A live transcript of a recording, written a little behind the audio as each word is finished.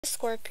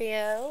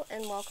Scorpio,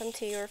 and welcome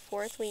to your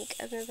 4th week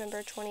of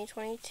November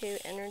 2022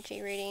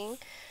 energy reading.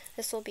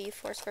 This will be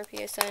for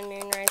Scorpio, Sun,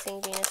 Moon,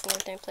 Rising, Venus, and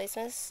North Node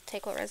placements.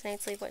 Take what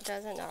resonates, leave what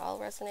doesn't. Not all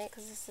resonate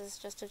because this is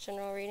just a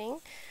general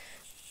reading.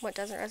 What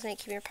doesn't resonate,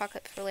 keep in your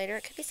pocket for later.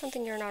 It could be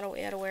something you're not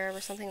yet aware of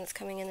or something that's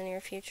coming in the near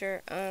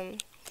future.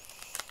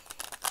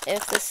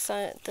 If this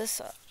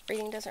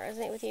reading doesn't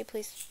resonate with you,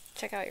 please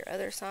check out your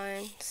other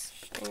signs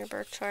in your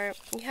birth chart.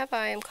 You have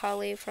I am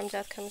Kali, from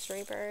death comes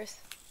rebirth.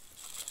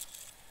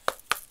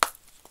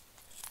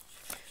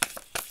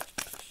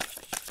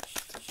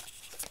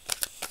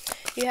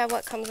 You have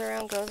what comes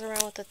around goes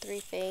around with the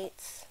 3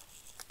 fates.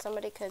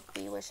 Somebody could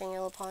be wishing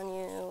ill upon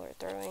you, or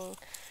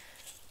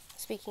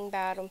speaking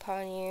bad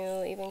upon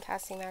you, even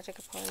casting magic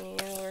upon you,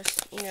 or,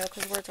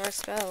 because words are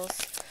spells,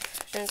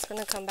 and it's going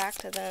to come back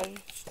to them.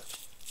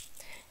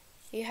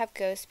 You have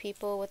ghost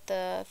people with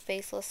the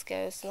faceless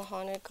ghost and the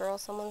haunted girl.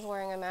 Someone's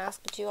wearing a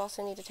mask, but you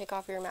also need to take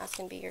off your mask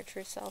and be your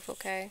true self,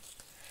 okay?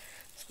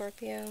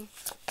 Scorpio.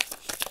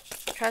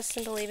 Trust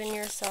and believe in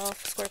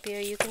yourself. Scorpio,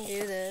 you can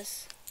do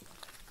this.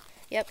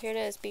 Yep, here it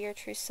is. Be your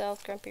true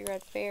self, Grumpy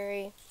Red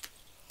Fairy.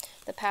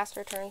 The past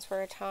returns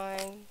for a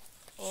time.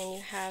 And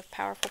you have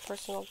powerful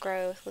personal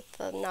growth with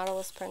the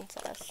Nautilus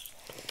Princess.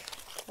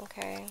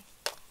 Okay.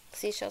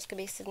 Seashells could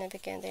be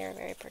significant. They are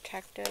very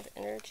protective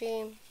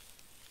energy.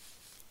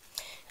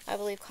 I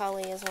believe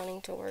Kali is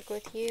wanting to work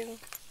with you.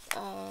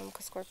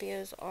 Because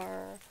Scorpios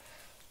are,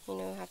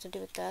 have to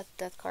do with death.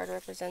 Death card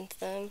represents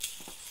them.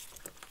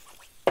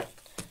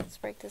 Let's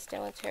break this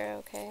down with tarot,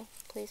 okay?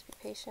 Please be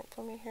patient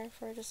for me here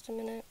for just a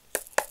minute.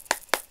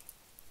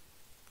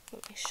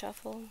 Let me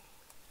shuffle.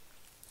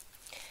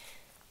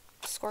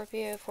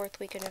 Scorpio, 4th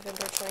week of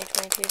November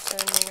 2022, Sun,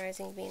 Moon,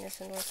 Rising, Venus,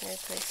 and North Node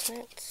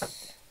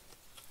placements.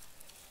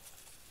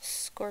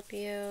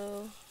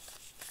 Scorpio,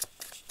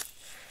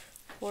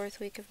 4th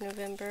week of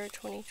November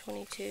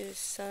 2022,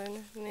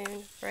 Sun,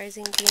 Moon,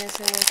 Rising, Venus,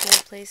 and North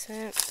Node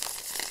placement.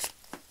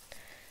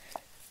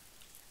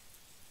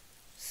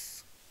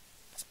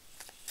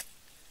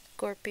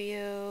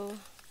 Scorpio,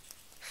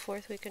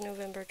 4th week of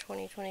November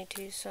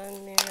 2022,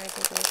 Sun, Moon,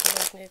 Rising, Venus, and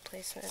North Node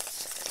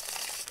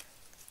placements.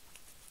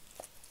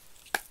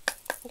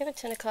 You have a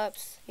 10 of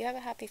Cups. You have a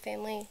happy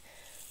family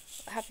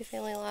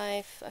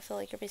life. I feel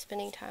like you'll be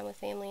spending time with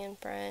family and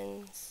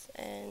friends.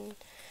 And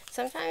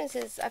sometimes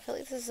I feel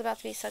like this is about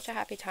to be such a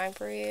happy time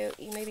for you.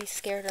 You may be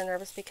scared or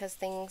nervous because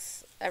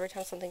every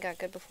time something got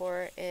good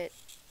before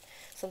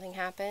something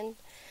happened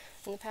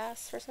in the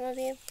past for some of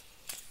you.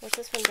 What's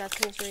this from Death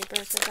Comes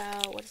Rebirth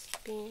about? What is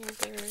being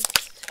birthed?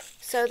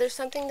 So there's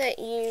something that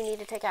you need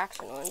to take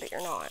action on, but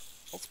you're not.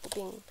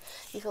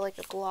 You feel like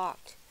you're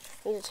blocked.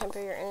 You need to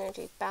temper your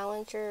energy.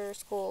 Balance your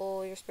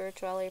school, your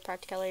spirituality,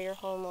 practicality, your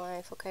home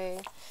life, okay?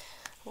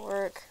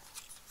 Work.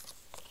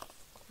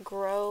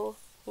 Grow.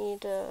 You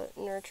need to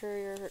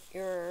nurture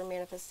your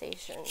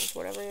manifestations.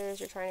 Whatever it is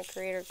you're trying to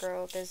create or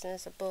grow, a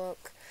business, a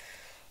book,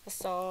 a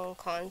song,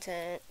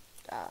 content,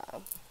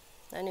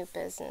 a new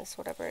business,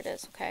 whatever it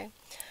is, okay?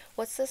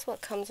 What's this?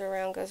 What comes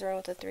around goes around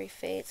with the 3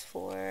 fates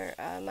for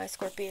my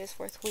Scorpio's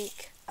 4th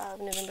week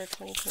of November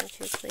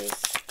 2022, please.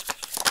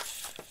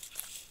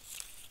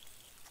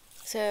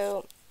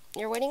 So,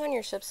 you're waiting on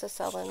your ships to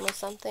sell in with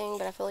something,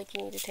 but I feel like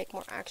you need to take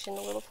more action.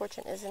 The Wheel of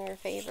Fortune is in your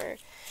favor.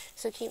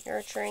 So keep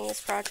nurturing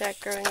this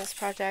project, growing this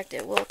project.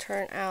 It will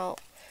turn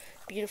out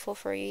beautiful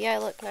for you. Yeah,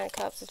 look, 9 of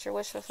Cups. It's your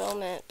wish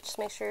fulfillment. Just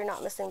make sure you're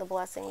not missing the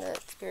blessing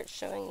that Spirit's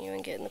showing you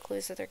and getting the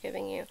clues that they're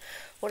giving you.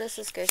 What is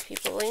this, ghost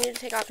people? Well, you need to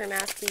take off your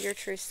mask, be your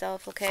true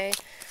self, okay?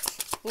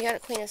 You got a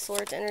Queen of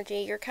Swords energy.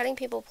 You're cutting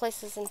people,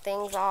 places, and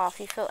things off.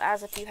 You feel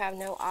as if you have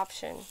no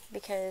option.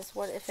 Because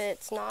what if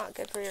it's not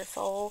good for your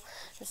soul?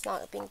 It's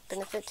not being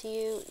benefit to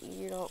you.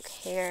 You don't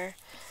care.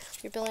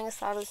 You're building a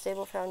solid,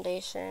 stable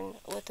foundation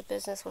with the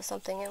business, with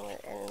something, and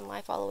in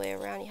life all the way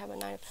around. You have a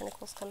 9 of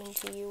Pentacles coming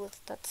to you.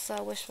 That's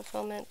wish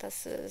fulfillment.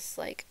 This is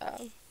like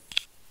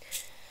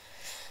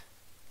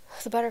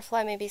the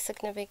butterfly may be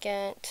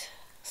significant.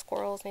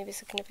 Squirrels may be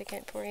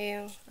significant for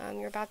you.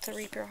 You're about to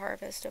reap your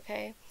harvest,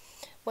 okay?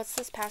 What's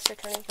this past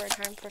returning for a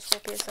time for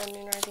Scorpio, Sun,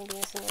 Moon, Rising,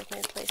 Venus, and North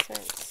Node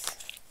placements?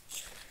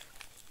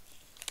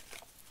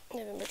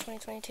 November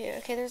 2022.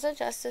 Okay, there's a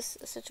justice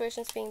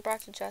situation being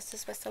brought to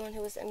justice by someone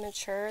who was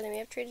immature. They may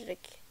have treated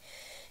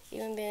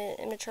even been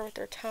immature with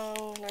their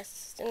tongue.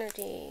 Narcissist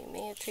energy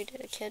may have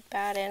treated a kid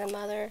bad and a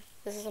mother.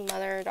 This is a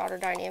mother-daughter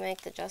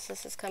dynamic that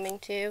justice is coming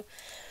to.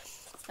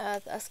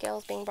 A scale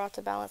is being brought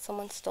to balance.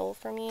 Someone stole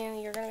from you.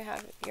 You're gonna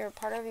have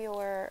part of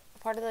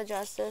the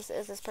justice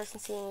is this person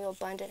seeing you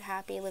abundant,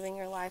 happy, living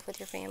your life with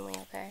your family.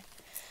 Okay.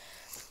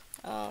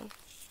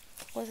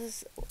 What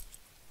is?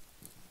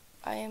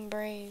 I am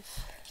brave.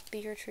 Be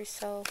your true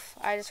self.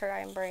 I just heard I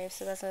am brave,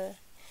 so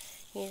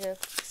you need to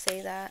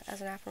say that as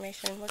an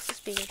affirmation. What's this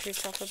be your true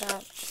self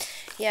about?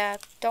 Yeah,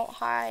 don't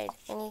hide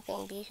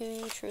anything. Be who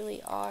you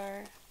truly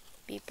are.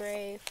 Be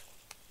brave.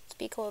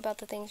 Be cool about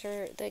the things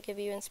that give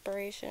you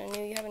inspiration.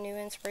 You have a new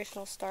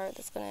inspirational start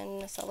that's going to end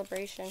in a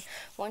celebration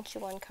once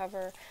you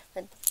uncover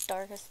the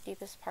darkest,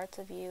 deepest parts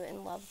of you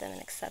and love them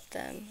and accept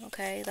them,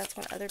 okay? That's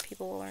when other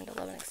people will learn to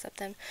love and accept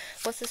them.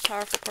 What's this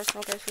powerful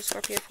personal growth for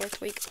Scorpio,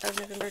 4th week of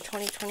November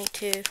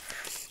 2022?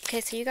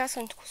 Okay, so you got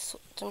some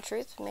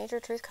truth, major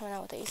truth coming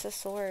out with the Ace of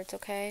Swords,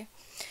 okay?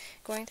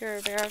 Going through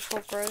a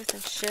powerful growth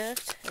and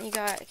shift. You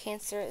got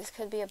Cancer. This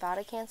could be about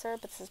a Cancer,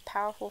 but this is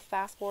powerful,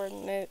 fast forward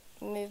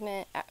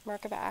movement,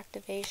 Merkaba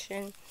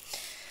activation,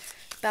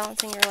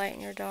 balancing your light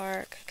and your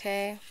dark,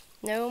 okay?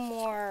 No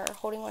more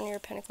holding on to your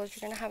pentacles.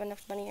 You're going to have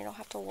enough money. You don't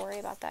have to worry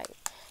about that.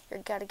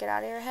 You've got to get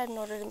out of your head in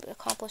order to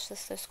accomplish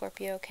this,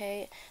 Scorpio,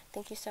 okay?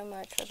 Thank you so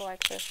much for the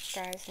likes,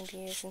 subscribes, and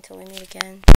views. Until we meet again.